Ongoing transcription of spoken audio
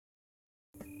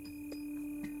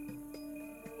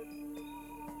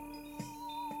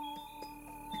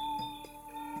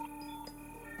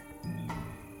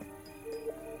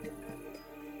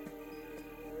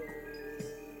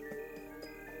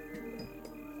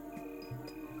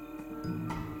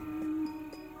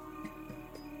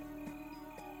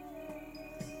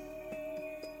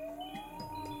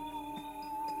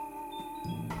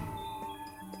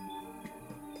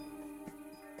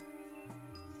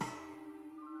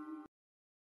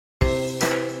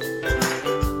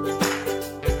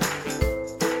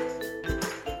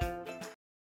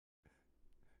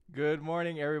Good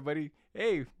morning, everybody.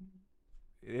 Hey,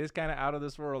 it is kind of out of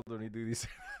this world when we do these.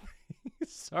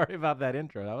 Sorry about that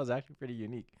intro. That was actually pretty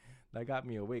unique. That got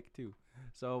me awake too.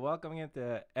 So, welcome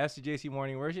into SCJC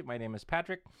Morning Worship. My name is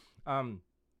Patrick.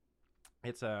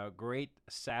 It's a great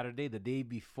Saturday, the day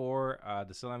before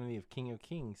the Solemnity of King of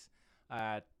Kings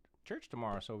at church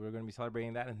tomorrow. So, we're going to be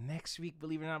celebrating that. And next week,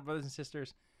 believe it or not, brothers and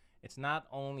sisters, it's not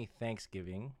only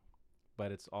Thanksgiving,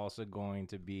 but it's also going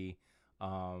to be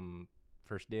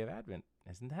first day of Advent.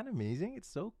 Isn't that amazing? It's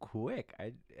so quick.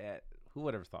 Who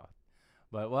would have thought?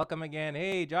 But welcome again.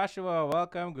 Hey, Joshua,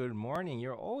 welcome. Good morning.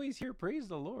 You're always here. Praise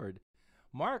the Lord.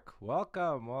 Mark,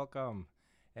 welcome.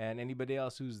 And anybody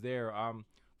else who's there.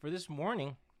 For this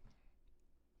morning,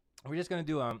 we're just going to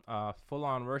do a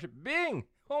full-on worship. Bing!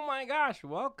 Oh my gosh,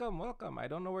 welcome. I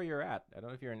don't know where you're at. I don't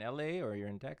know if you're in LA or you're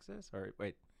in Texas. Or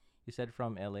wait, you said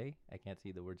from LA? I can't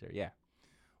see the words there. Yeah.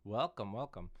 Welcome.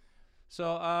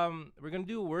 So we're going to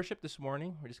do worship this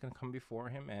morning. We're just going to come before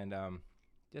him and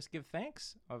just give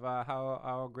thanks of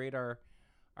how great our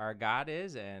God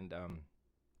is and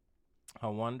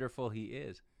how wonderful he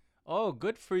is. Oh,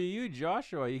 good for you,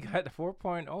 Joshua. You got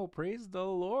 4.0. Praise the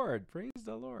Lord.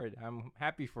 I'm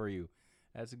happy for you.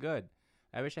 That's good.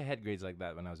 I wish I had grades like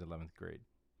that when I was 11th grade.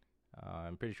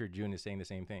 I'm pretty sure June is saying the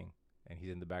same thing, and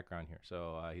he's in the background here.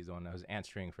 So he's the one that was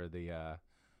answering for the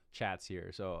chats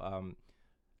here. So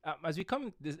as we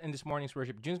come in this morning's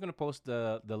worship, June's going to post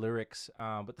the lyrics,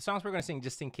 but the songs we're going to sing,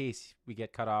 just in case we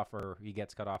get cut off or he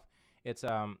gets cut off, it's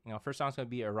first song's going to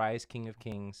be Arise, King of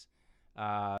Kings.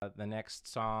 The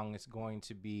next song is going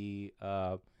to be,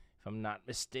 if I'm not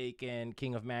mistaken,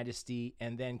 King of Majesty,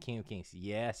 and then King of Kings.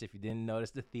 Yes, if you didn't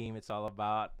notice the theme, it's all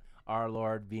about our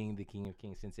Lord being the King of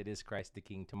Kings, since it is Christ the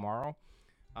King tomorrow.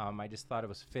 I just thought it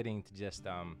was fitting to just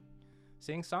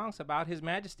sing songs about his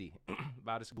majesty,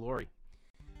 about his glory.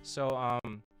 So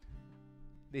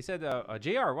they said,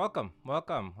 JR, welcome.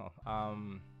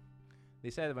 They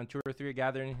said when 2 or 3 are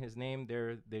gathered in his name,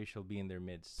 they shall be in their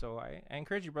midst. So I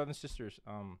encourage you, brothers and sisters,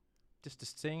 just to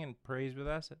sing and praise with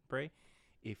us and pray.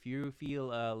 If you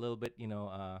feel a little bit,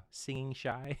 singing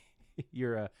shy,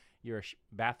 you're a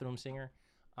bathroom singer,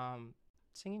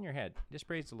 sing in your head. Just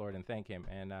praise the Lord and thank him.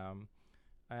 And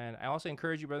I also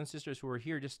encourage you, brothers and sisters who are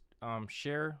here, just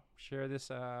share this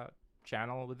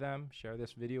channel with them, share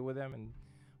this video with them and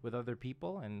with other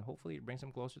people, and hopefully it brings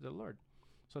them closer to the Lord.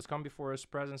 So let's come before his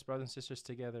presence, brothers and sisters,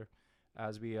 together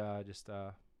as we just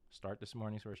start this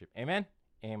morning's worship. Amen.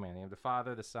 In the name of the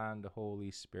Father, the Son, the Holy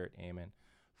Spirit. Amen.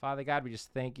 Father God, we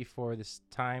just thank you for this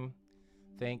time.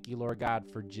 Thank you, Lord God,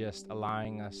 for just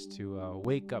allowing us to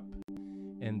wake up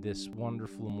in this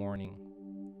wonderful morning.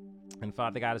 And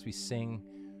Father God, as we sing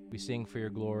for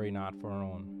your glory, not for our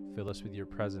own. Fill us with your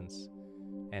presence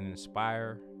and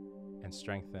inspire and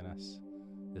strengthen us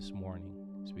this morning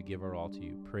as we give our all to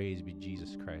you. Praise be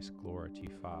Jesus Christ. Glory to you,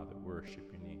 Father. Worship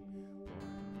your name, Lord.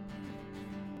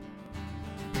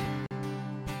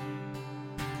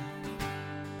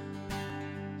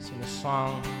 Sing a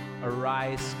song,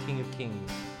 Arise, King of Kings.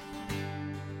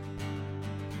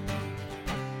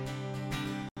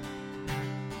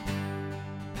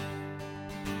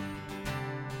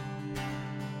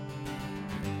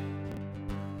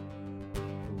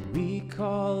 We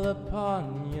call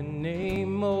upon your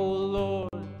name, O Lord,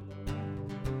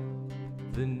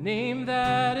 the name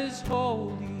that is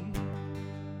holy.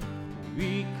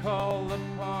 We call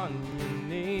upon your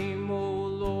name, O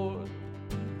Lord,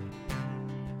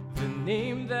 the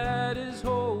name that is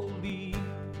holy.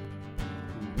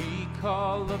 We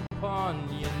call upon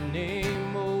your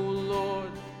name, O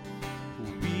Lord.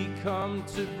 We come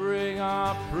to bring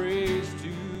our praise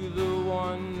to the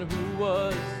one who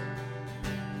was,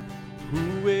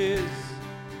 who is,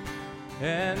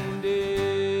 and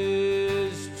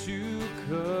is to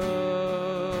come.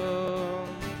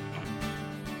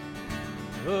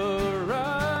 Arise,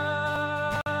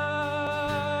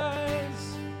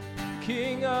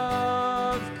 King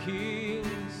of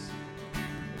Kings,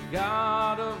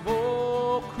 God of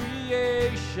all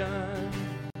creation.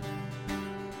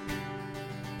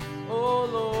 Oh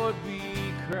Lord, we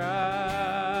cry.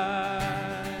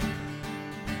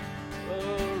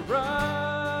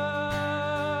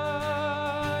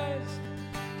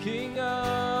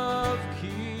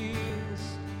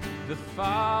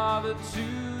 Father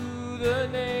to the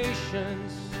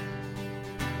nations,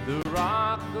 the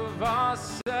rock of our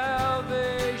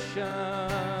salvation.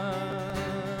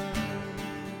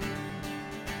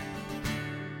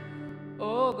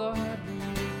 Oh God, we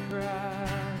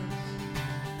cry.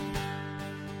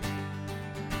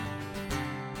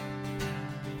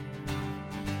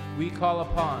 We call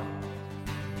upon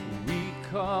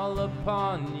call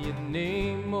upon your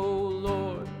name, O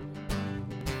Lord,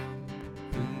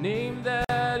 the name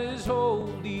that is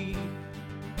holy.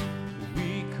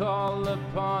 We call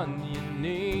upon your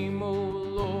name, O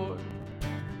Lord,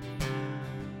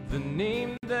 the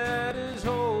name that is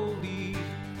holy.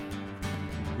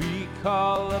 We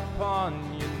call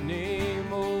upon your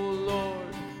name, O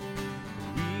Lord.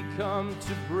 We come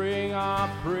to bring our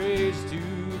praise to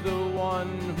the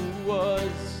one who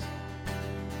was,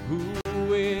 who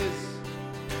is,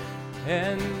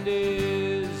 and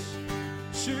is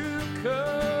to come.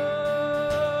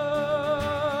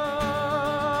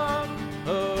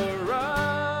 Arise,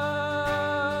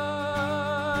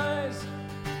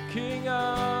 King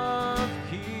of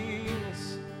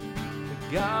kings, the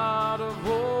God of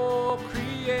all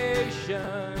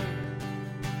creation.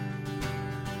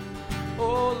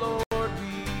 Oh Lord,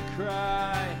 we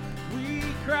cry, we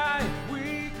cry,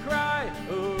 we cry,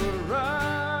 arise,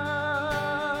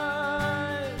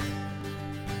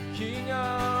 King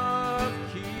of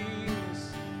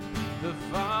kings, the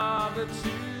Father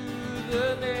to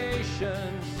the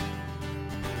nations,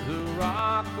 the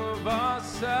rock of our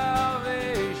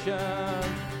salvation.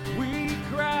 We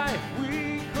cry,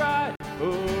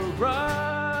 arise,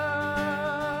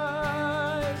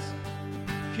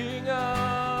 King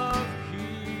of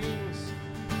kings,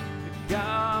 the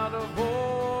God of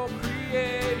all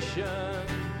creation.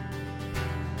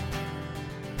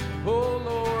 Oh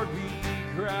Lord, we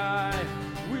cry,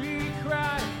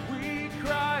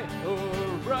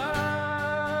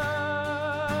 arise,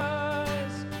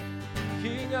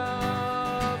 King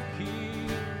of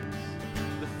kings,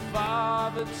 the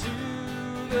Father to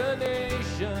the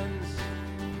nations,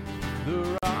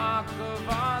 the rock of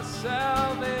our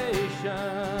salvation.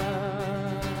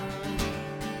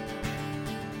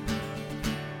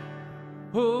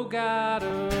 Oh God,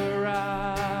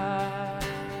 arise.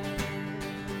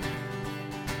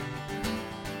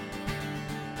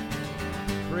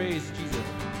 Praise Jesus.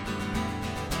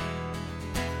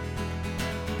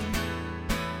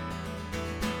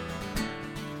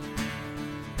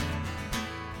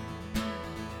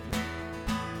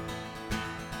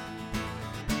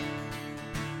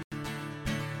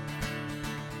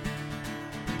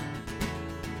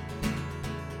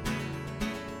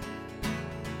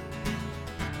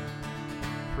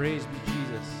 Praise be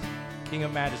Jesus, King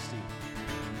of majesty.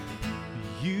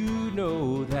 You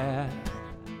know that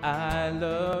I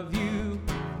love you.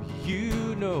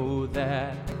 You know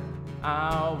that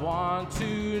I want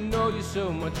to know you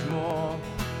so much more,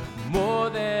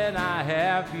 more than I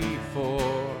have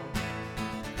before.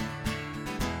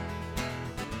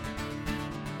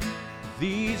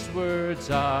 These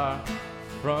words are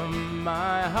from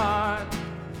my heart.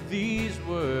 These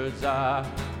words are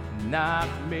not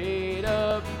made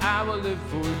up. I will live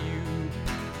for you.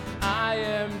 I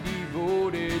am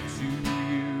devoted to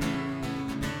you.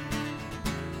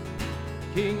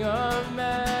 King of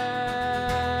majesty,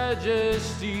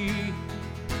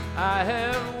 I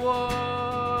have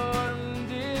one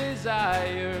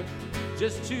desire,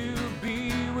 just to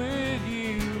be with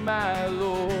you, my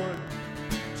Lord.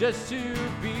 Just to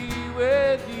be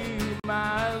with you,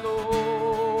 my Lord.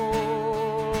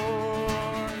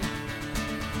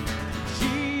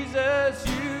 Jesus,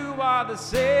 you are the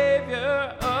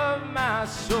Savior of my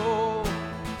soul.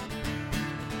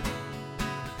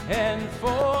 And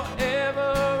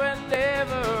forever and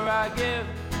ever I give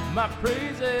my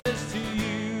praises to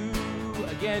you.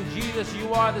 Again, Jesus,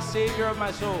 you are the Savior of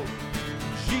my soul.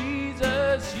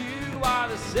 Jesus, you are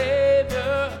the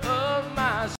Savior of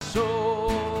my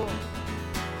soul.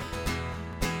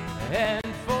 And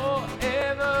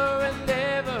forever and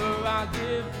ever I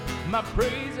give my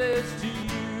praises to you.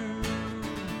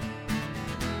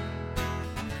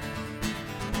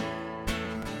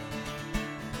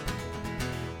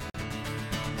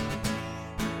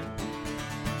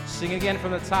 Sing again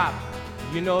from the top.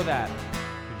 You know that.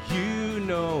 You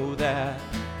know that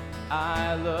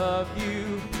I love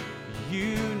you.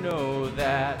 You know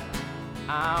that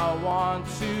I want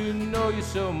to know you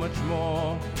so much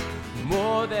more,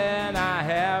 more than I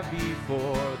have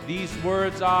before. These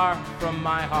words are from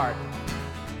my heart.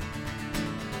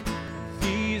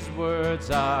 These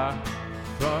words are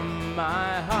from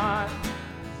my heart.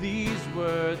 These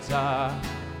words are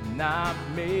not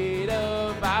made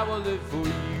up. I will live for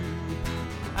you.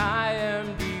 I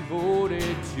am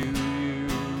devoted to you.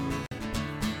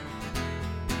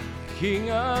 King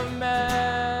of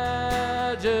majesty,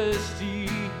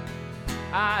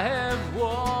 I have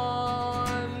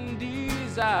one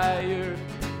desire,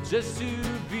 just to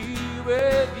be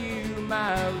with you,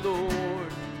 my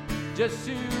Lord. Just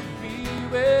to be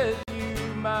with you,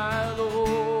 my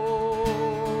Lord.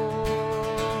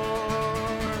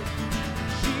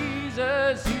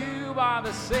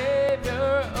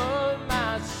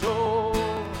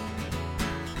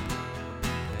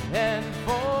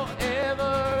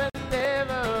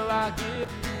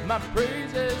 my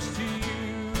praises to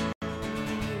you.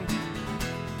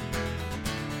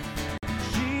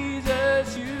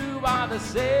 Jesus, you are the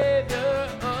Savior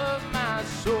of my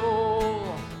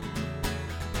soul,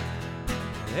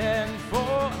 and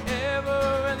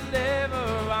forever and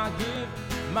ever I'll give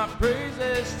my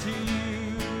praises to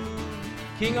you.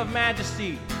 King of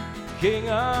majesty, King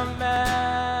of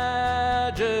majesty,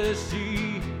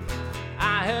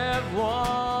 I have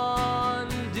one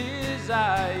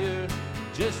desire,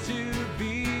 just to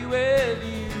be with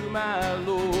you, my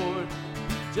Lord,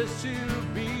 just to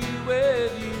be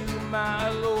with you, my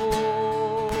Lord.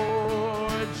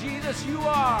 Jesus, you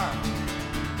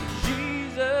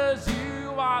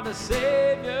are the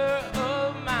Savior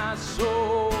of my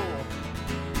soul,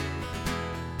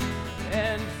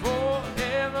 and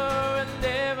forever and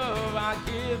ever I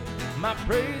give my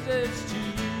praises to you.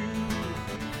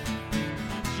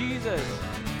 Jesus,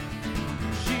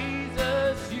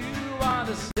 Jesus, you are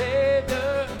the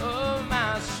Savior of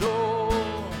my soul,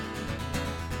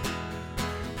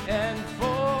 and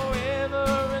forever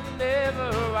and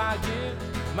ever I give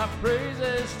my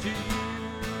praises to you.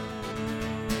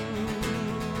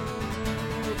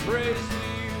 Praise to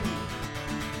you.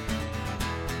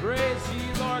 Praise to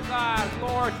you, Lord God.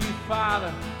 Lord, you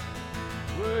Father.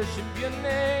 Worship your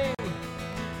name.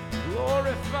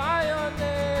 Glorify your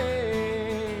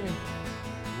name.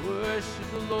 Worship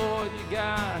the Lord, you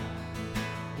God.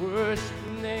 Worship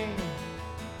your name.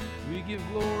 We give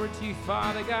glory to you,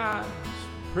 Father God.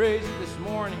 Praise you this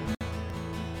morning.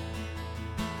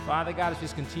 Father God, as we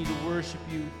just continue to worship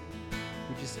you,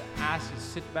 we just ask you to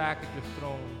sit back at your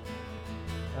throne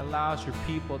and allow your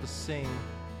people to sing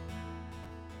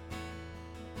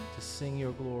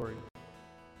your glory.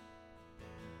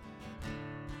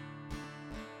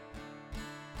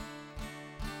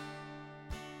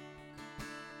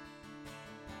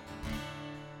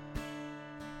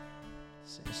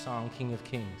 Sing a song, King of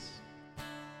Kings.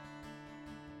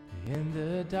 In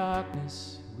the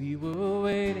darkness we were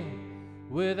waiting,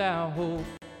 without hope,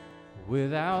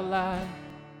 without light,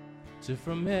 till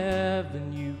from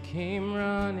heaven you came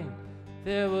running.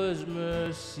 There was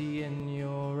mercy in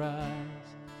your eyes,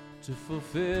 to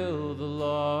fulfill the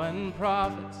law and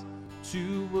prophets.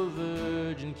 To a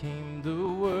virgin came the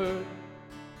word,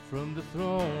 from the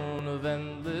throne of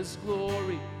endless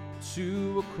glory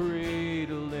to a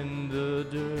cradle in the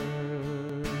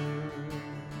dirt.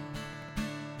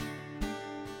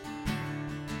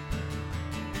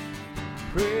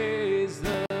 Praise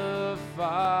the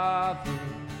Father,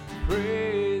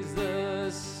 praise the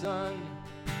Son,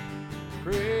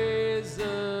 praise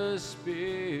the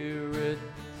Spirit,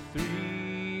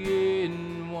 three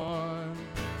in one.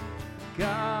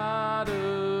 God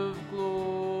of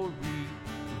glory,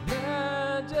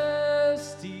 majesty,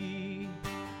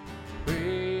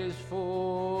 praise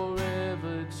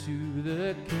forever to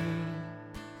the King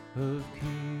of Kings.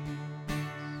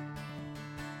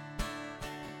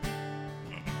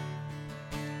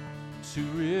 To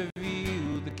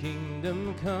reveal the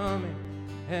kingdom coming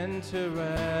and to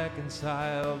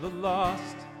reconcile the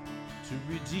lost, to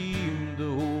redeem the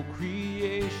whole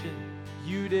creation.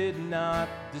 You did not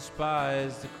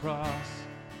despise the cross,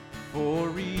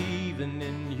 for even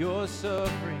in your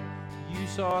suffering you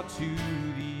saw to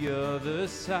the other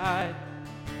side,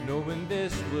 knowing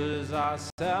this was our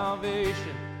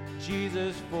salvation.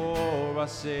 Jesus, for our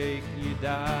sake you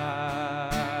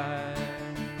died.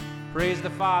 Praise the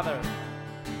Father.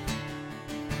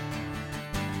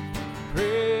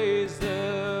 Praise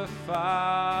the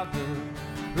Father,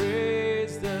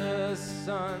 praise the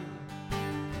Son,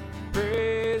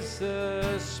 praise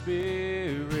the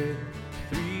Spirit,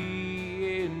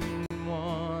 three in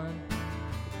one.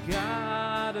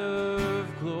 God of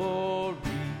glory,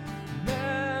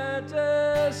 majesty,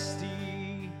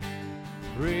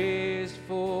 praise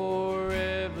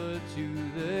forever to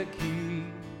the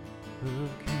King of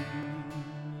Kings.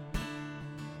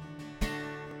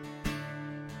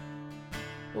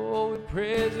 Oh, we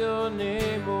praise your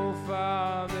name, oh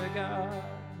Father God.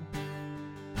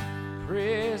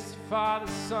 Praise the Father,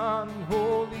 Son,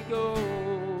 Holy Ghost.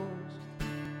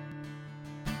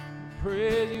 We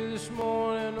praise you this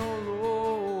morning, oh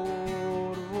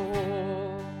Lord of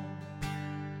all.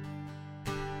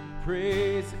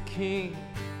 Praise the King,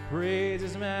 praise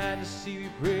his majesty, we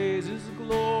praise his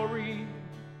glory.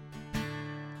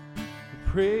 We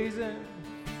praise him,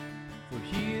 for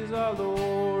he is our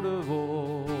Lord of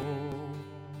all.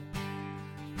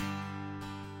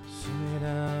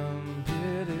 Salam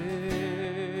Bide,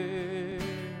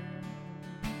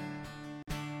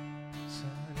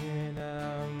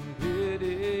 Salam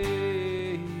Bide,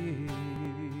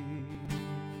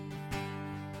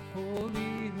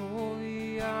 Holy,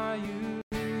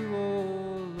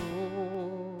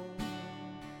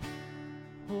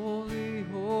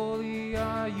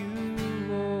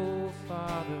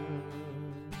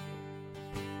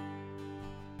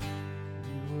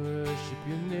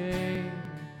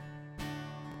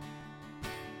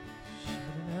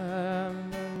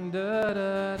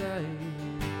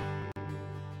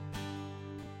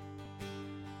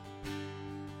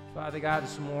 Father God,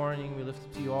 this morning we lift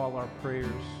up to you all our prayers.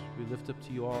 We lift up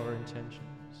to you all our intentions.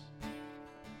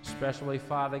 Especially,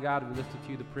 Father God, we lift up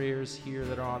to you the prayers here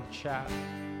that are on the chat.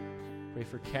 Pray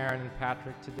for Karen and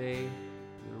Patrick today,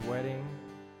 their wedding.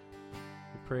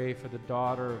 We pray for the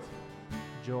daughter of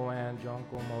Joanne,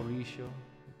 Jonko, Mauricio.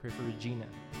 We pray for Regina.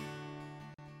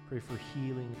 Pray for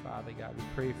healing, Father God. We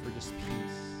pray for just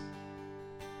peace.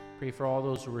 Pray for all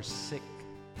those who are sick.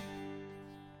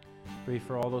 Pray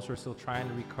for all those who are still trying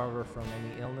to recover from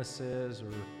any illnesses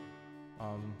or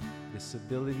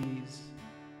disabilities,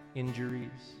 injuries.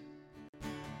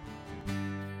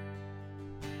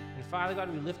 And Father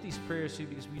God, we lift these prayers to you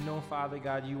because we know, Father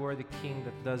God, you are the King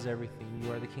that does everything.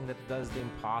 You are the King that does the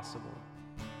impossible.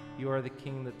 You are the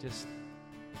King that just,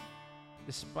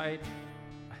 despite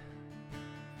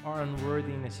our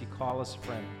unworthiness, you call us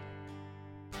friend.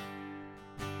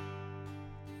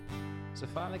 So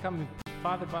Father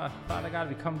God,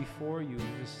 we come before you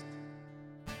and just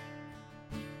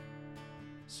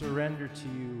surrender to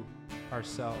you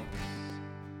ourselves.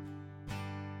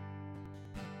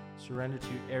 Surrender to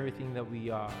you everything that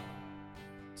we are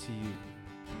to you.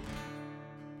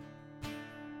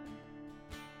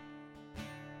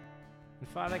 And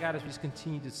Father God, as we just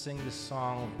continue to sing this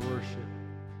song of worship,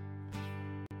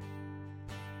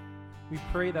 we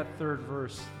pray that third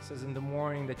verse. It says, in the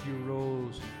morning that you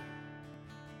rose,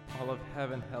 all of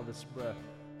heaven held its breath.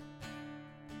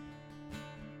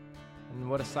 And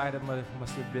what a sight it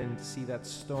must have been to see that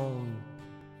stone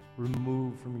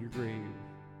removed from your grave,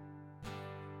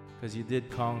 because you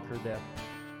did conquer death.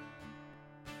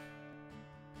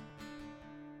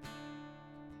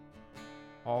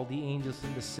 All the angels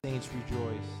and the saints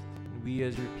rejoiced, and we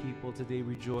as your people today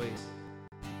rejoice.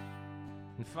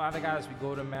 And Father God, as we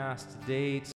go to Mass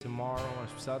today, tomorrow,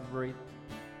 as we celebrate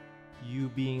you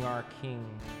being our King,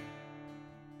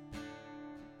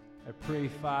 I pray,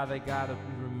 Father God, that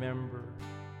we remember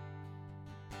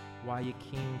why you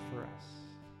came for us.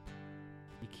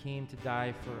 You came to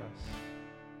die for us,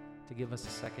 to give us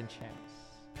a second chance.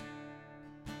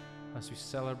 As we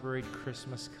celebrate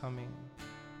Christmas coming,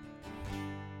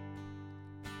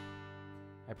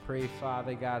 I pray,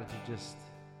 Father God, that you just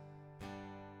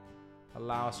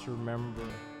allow us to remember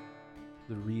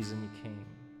the reason you came.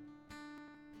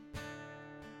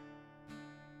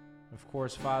 Of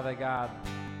course, Father God,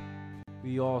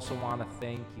 we also want to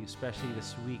thank you, especially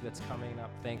this week that's coming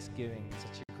up, Thanksgiving. It's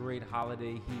such a great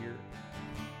holiday here.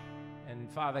 And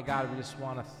Father God, we just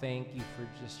want to thank you for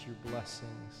just your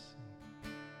blessings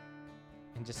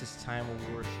and just this time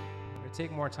of worship. We're going to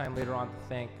take more time later on to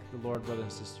thank the Lord, brothers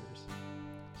and sisters.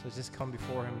 So let's just come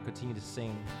before him and continue to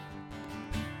sing.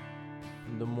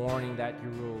 In the morning that you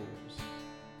rose.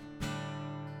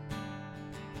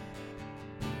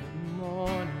 In the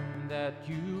morning that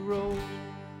you rose,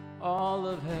 all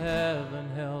of heaven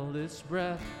held its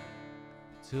breath,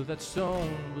 till that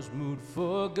stone was moved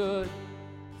for good,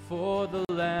 for the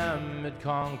Lamb had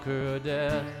conquered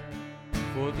death.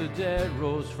 For the dead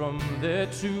rose from their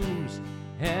tombs,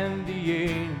 and the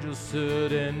angels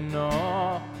stood in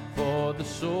awe, for the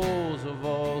souls of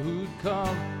all who'd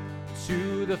come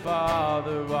to the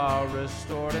Father are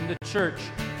restored. And the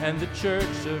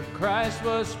church of Christ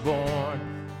was born.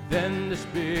 Then the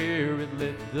Spirit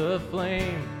lit the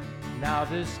flame. Now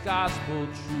this gospel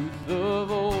truth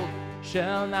of old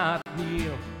shall not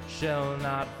kneel, shall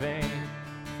not faint.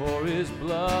 For his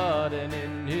blood and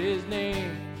in his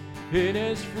name, in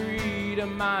his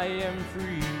freedom I am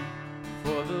free.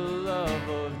 For the love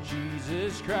of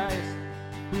Jesus Christ,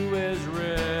 who has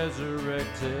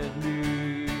resurrected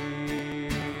me.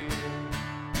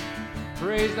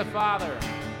 Praise the Father.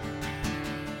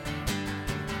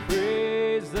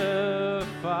 Praise the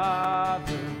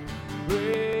Father.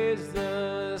 Praise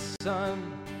the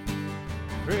Son.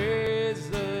 Praise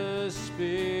the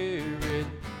Spirit.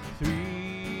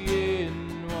 Three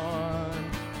in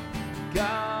one.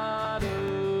 God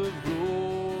of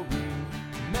glory,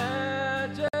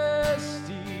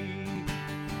 majesty.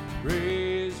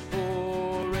 Praise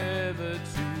forever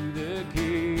to the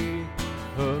King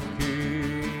of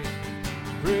Kings.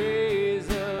 Praise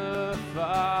the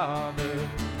Father.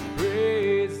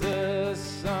 Praise the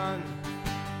Son.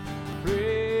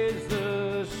 Praise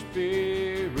the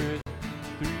Spirit.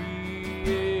 Three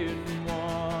in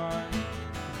one.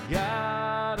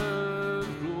 God of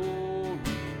glory,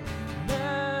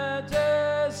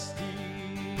 majesty.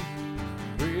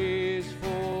 Praise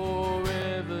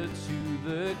forever to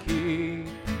the King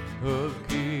of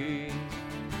Kings.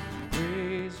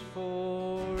 Praise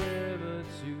forever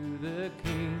to the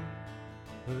King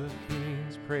of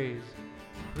Kings.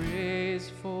 Praise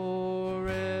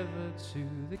forever to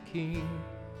the King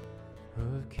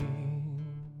of Kings.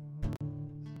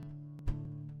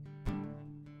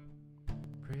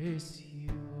 Praise to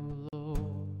you,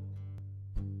 Lord.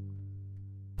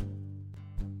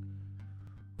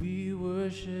 We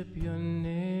worship your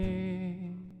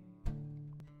name.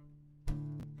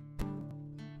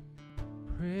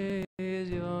 Praise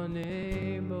your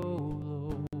name, O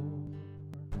Lord.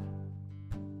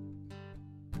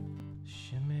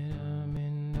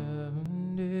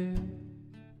 Shemiraminamande.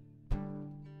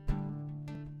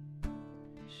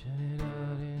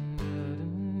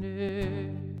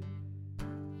 Shemiraminamande.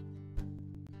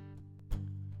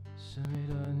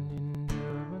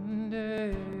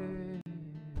 Shemiraminamande.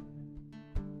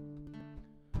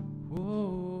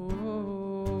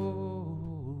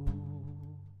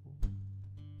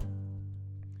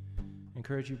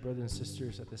 Encourage you, brothers and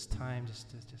sisters, at this time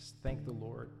just thank the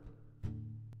Lord.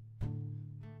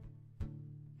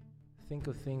 Think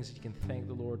of things that you can thank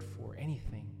the Lord for.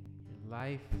 Anything. Your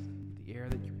life, the air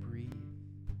that you breathe,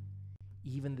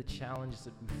 even the challenges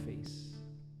that we face.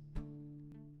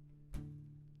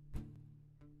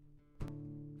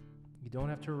 You don't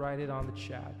have to write it on the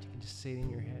chat. You can just say it in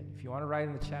your head. If you want to write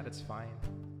it in the chat, it's fine.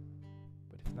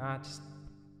 But if not, just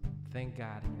thank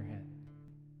God in your head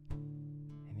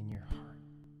and in your heart.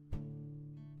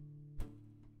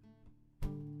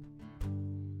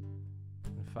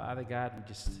 And Father God, we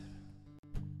just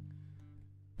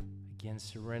again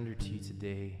surrender to you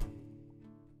today.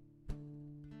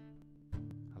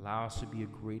 Allow us to be a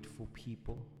grateful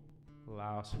people.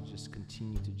 Allow us to just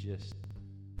continue to just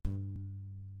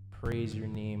praise your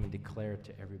name and declare it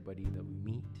to everybody that we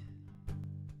meet.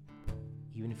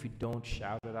 Even if we don't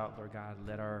shout it out, Lord God,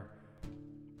 let our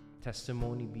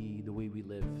testimony be the way we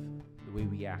live, the way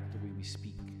we act, the way we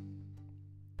speak.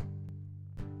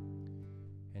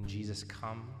 And Jesus,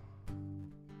 come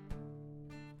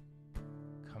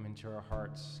into our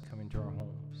hearts, come into our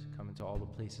homes, come into all the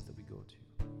places that we go to.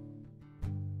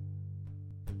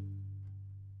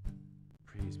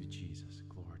 Praise be Jesus.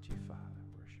 Glory to you, Father.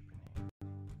 Worship your name.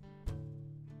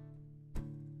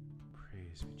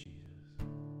 Praise be Jesus.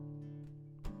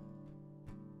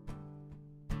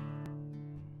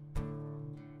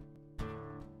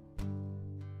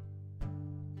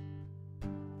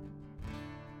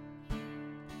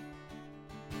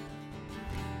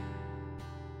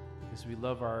 Because we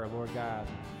love our Lord God.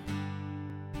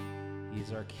 He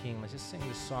is our King. Let's just sing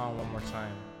this song one more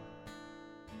time.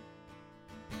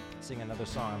 Sing another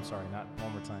song, I'm sorry, not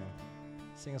one more time.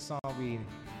 Sing a song we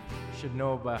should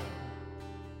know about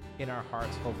in our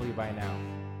hearts, hopefully by now.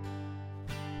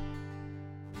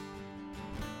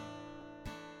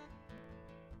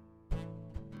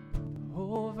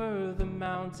 Over the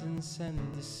mountains and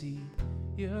the sea,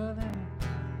 your land.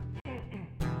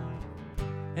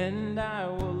 And I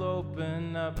will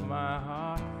open up my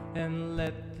heart and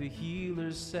let the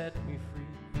healer set me free.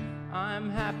 I'm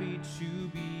happy to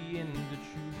be in the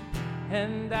truth,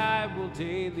 and I will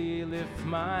daily lift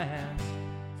my hands,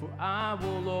 for I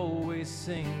will always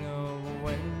sing of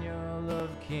when your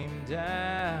love came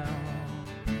down.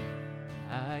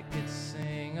 I could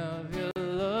sing of your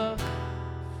love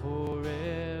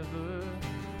forever.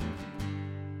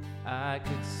 I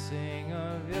could sing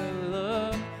of your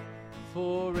love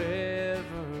forever.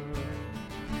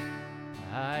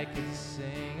 I could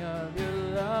sing of your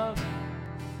love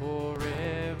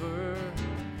forever.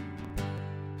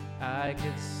 I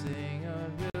could sing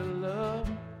of your love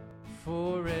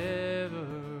forever.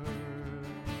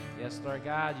 Yes, Lord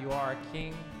God, you are a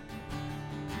King,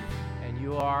 and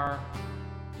you are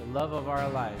the love of our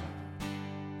life.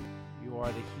 You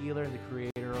are the healer and the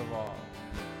creator of all.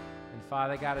 And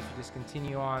Father God, as we just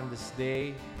continue on this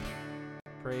day,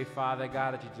 pray, Father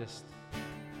God, that you just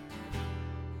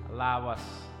allow us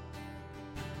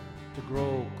to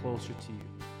grow closer to you.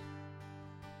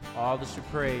 All this we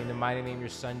pray in the mighty name of your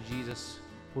Son, Jesus,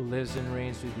 who lives and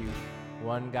reigns with you,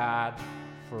 one God,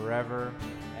 forever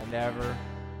and ever.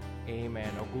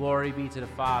 Amen. Oh, glory be to the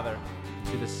Father,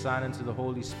 to the Son, and to the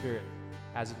Holy Spirit,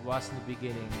 as it was in the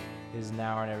beginning, is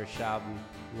now, and ever shall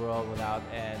be, world without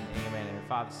end. Amen. And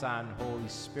Father, Son, and Holy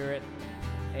Spirit.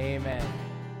 Amen.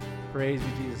 Praise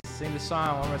be Jesus. Sing the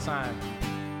song one more time.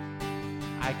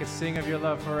 I could sing of your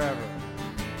love forever.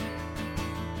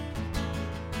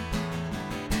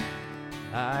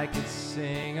 I could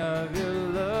sing of your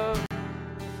love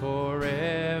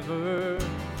forever.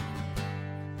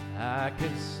 I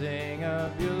could sing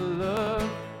of your love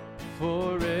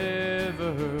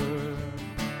forever.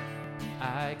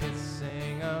 I could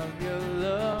sing of your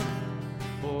love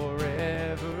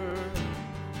forever.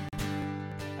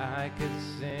 I could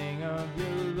sing of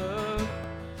your love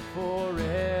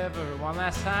forever. One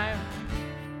last time.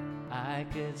 I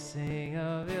could sing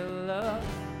of your love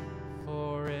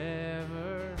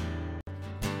forever.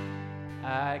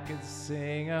 I could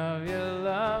sing of your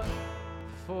love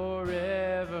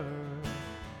forever.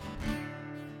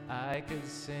 I could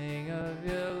sing of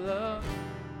your love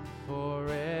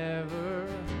forever.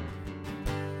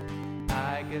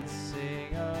 I could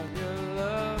sing of your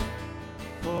love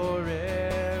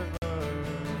forever.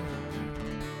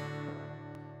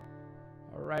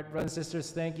 All right, brothers and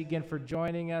sisters, thank you again for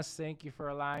joining us. Thank you for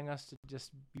allowing us to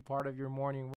just be part of your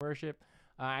morning worship.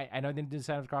 I know I didn't do the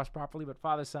sign of the cross properly, but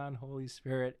Father, Son, Holy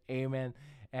Spirit, amen.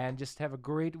 And just have a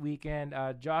great weekend.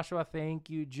 Joshua, thank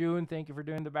you. June, thank you for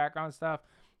doing the background stuff.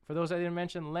 For those I didn't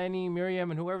mention, Lenny, Miriam,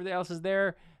 and whoever else is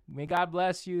there, may God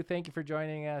bless you. Thank you for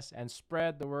joining us, and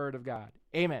spread the word of God.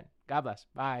 Amen. God bless.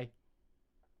 Bye.